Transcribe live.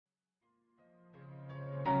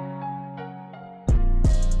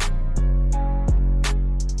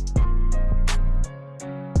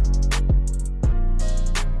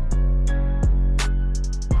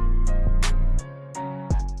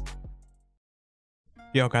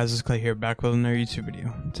Yo guys, it's Clay here, back with another YouTube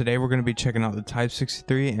video. Today we're going to be checking out the Type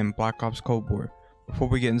 63 and Black Ops Cold War. Before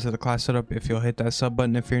we get into the class setup, if you'll hit that sub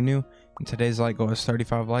button if you're new, and today's like goal is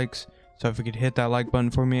 35 likes, so if you could hit that like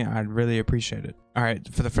button for me, I'd really appreciate it.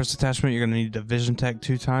 Alright, for the first attachment, you're going to need the Vision Tech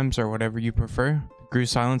 2 times or whatever you prefer. The Groove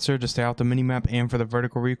Silencer to stay off the minimap and for the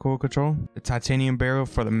vertical recoil control. The Titanium Barrel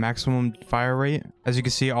for the maximum fire rate. As you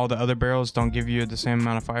can see, all the other barrels don't give you the same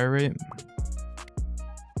amount of fire rate.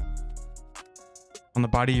 On the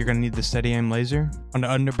body, you're going to need the steady aim laser. On the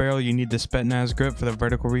underbarrel, you need the Spetsnaz grip for the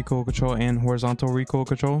vertical recoil control and horizontal recoil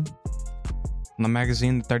control. On the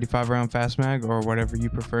magazine, the 35 round fast mag or whatever you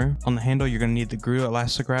prefer. On the handle, you're going to need the GRU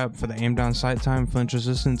elastic wrap for the aim down sight time, flinch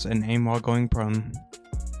resistance, and aim while going prone.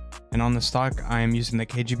 And on the stock, I am using the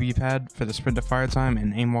KGB pad for the sprint to fire time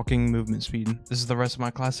and aim walking movement speed. This is the rest of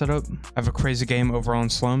my class setup. I have a crazy game over on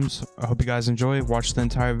Slums. I hope you guys enjoy. Watch the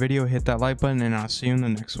entire video, hit that like button, and I'll see you in the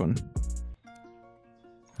next one.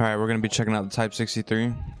 Alright, we're going to be checking out the Type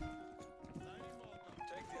 63.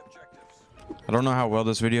 I don't know how well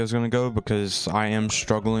this video is going to go because I am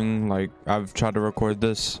struggling. Like, I've tried to record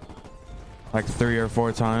this like 3 or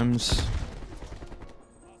 4 times.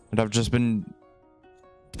 And I've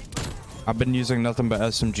been using nothing but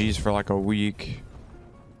SMGs for like a week.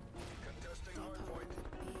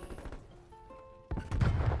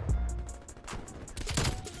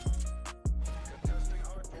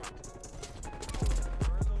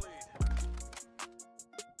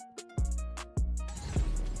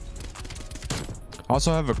 I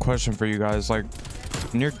also have a question for you guys. Like,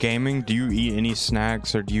 when you're gaming, do you eat any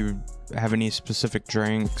snacks or do you have any specific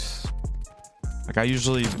drinks? Like, I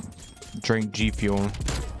usually drink G Fuel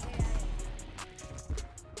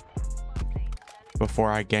before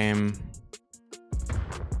I game.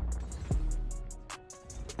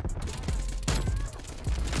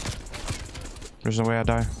 There's no way I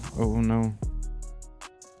die. Oh no.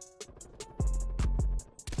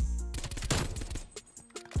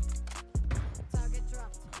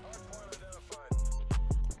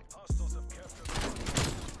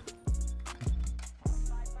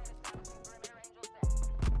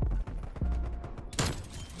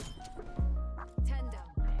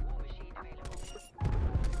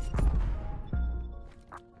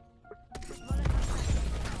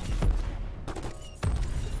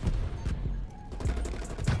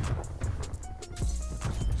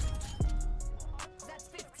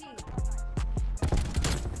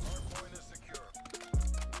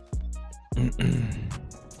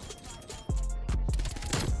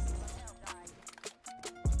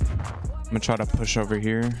 I'm gonna try to push over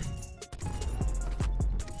here.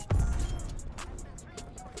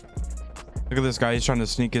 Look at this guy, he's trying to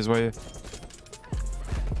sneak his way.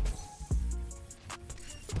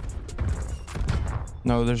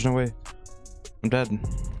 No, there's no way. I'm dead.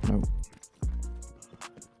 Nope.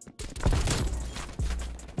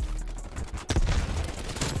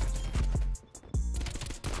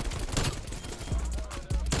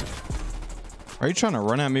 Are you trying to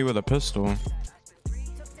run at me with a pistol?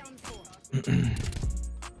 You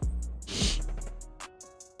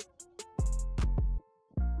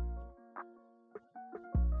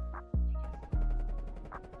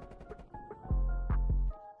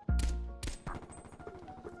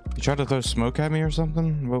tried to throw smoke at me or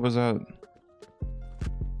something? What was that?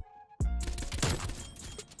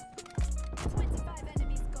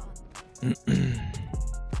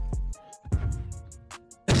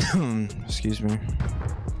 Excuse me.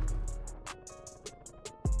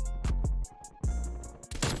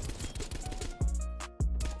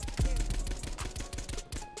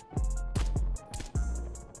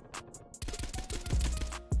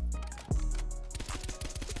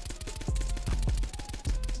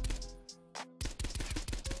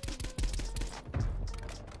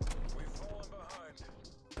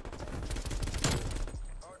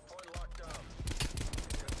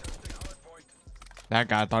 That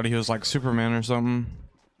guy thought he was like Superman or something.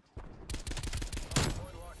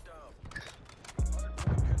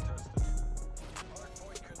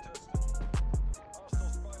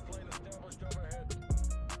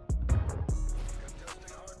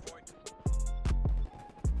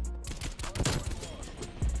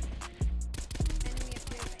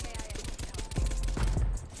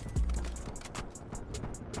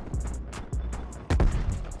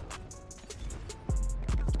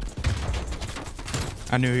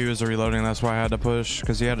 I knew he was reloading, that's why I had to push,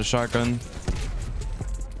 because he had a shotgun.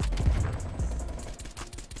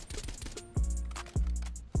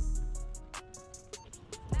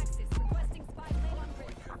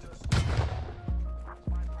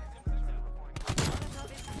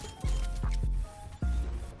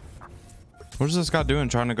 What is this guy doing,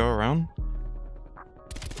 trying to go around?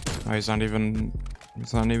 Oh, he's not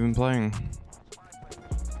even playing.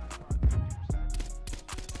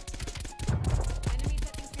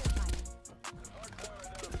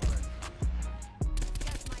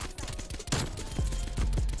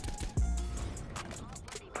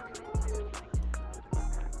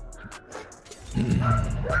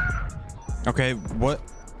 Okay, what?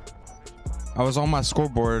 I was on my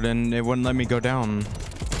scoreboard and it wouldn't let me go down.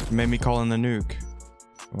 It made me call in the nuke.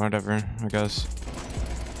 Whatever, I guess.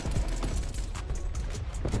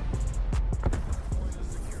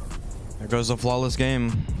 There goes a flawless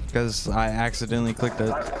game because I accidentally clicked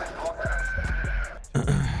it.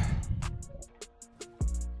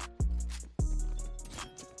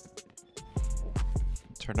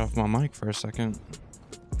 Turned off my mic for a second.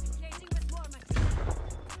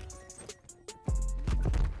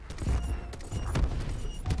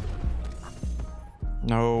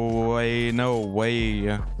 No way, no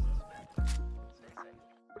way.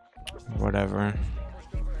 Whatever.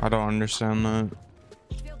 I don't understand that.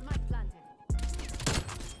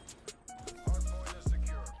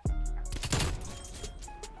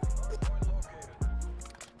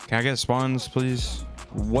 Can I get spawns, please?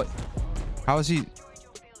 What? How is he?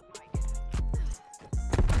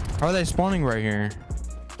 How are they spawning right here?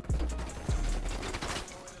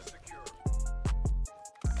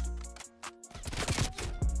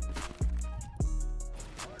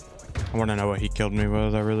 I want to know what he killed me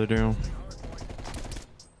with. I really do.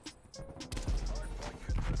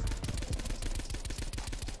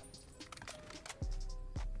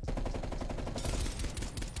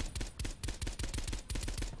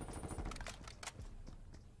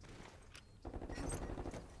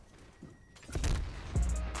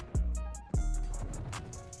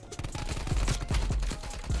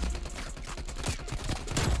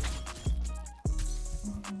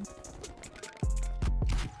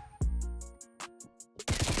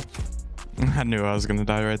 I knew I was gonna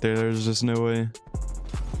die right there. There's just no way.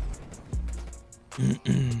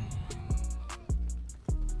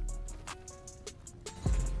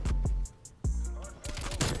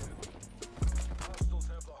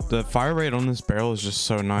 The fire rate on this barrel is just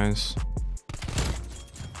so nice.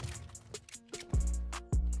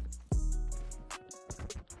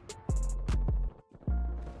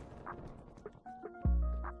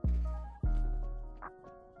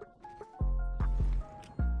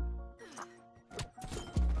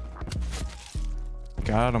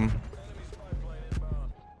 Got him.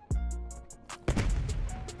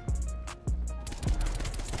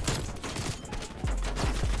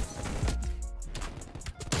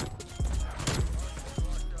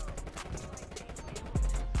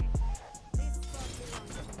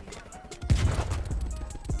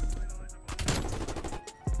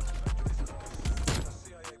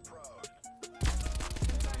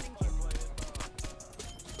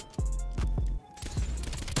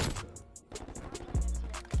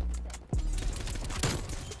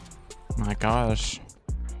 My gosh.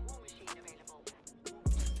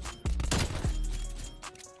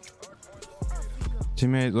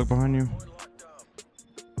 Teammate, look behind you.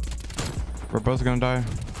 We're both gonna die.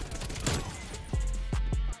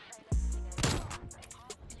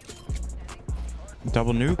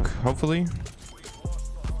 Double nuke, hopefully.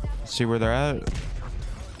 See where they're at.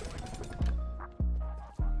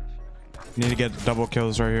 Need to get double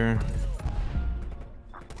kills right here.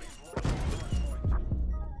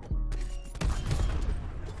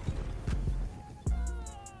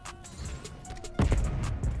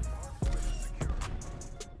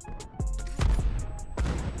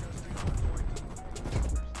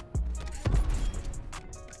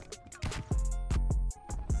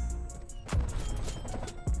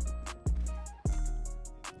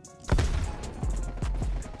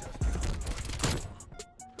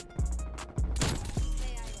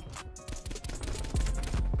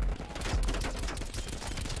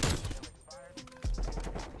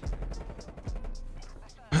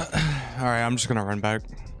 Alright, I'm just gonna run back.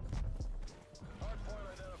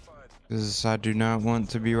 Because I do not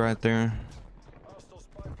want to be right there.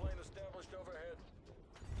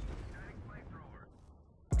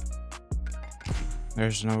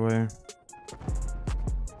 There's no way.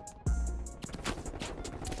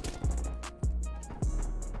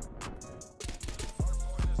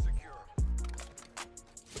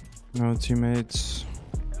 No teammates.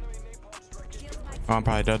 Oh, I'm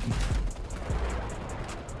probably dead.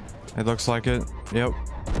 It looks like it. Yep.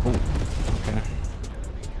 Ooh. Okay.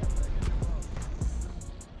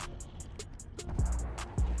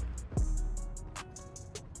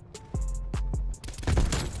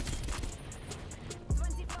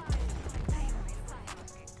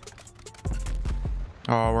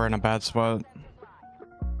 Oh, we're in a bad spot.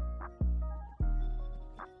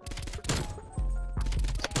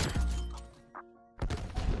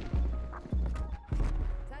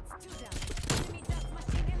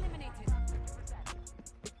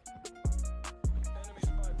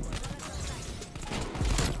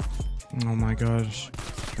 Oh my gosh.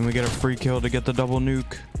 And we get a free kill to get the double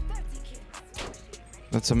nuke.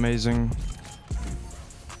 That's amazing.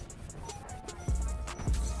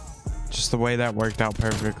 Just the way that worked out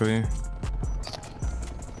perfectly.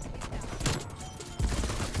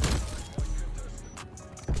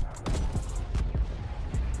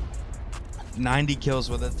 $90 kills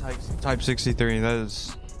with a type 63. That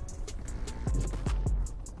is...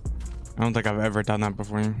 I don't think I've ever done that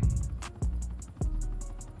before.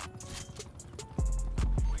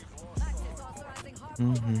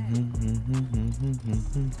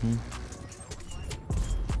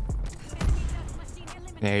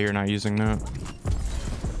 Yeah, you're not using that.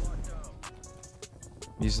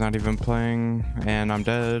 He's not even playing, and I'm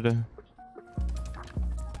dead.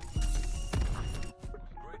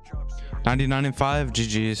 99 and 5,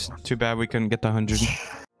 GG's. Too bad we couldn't get the 100.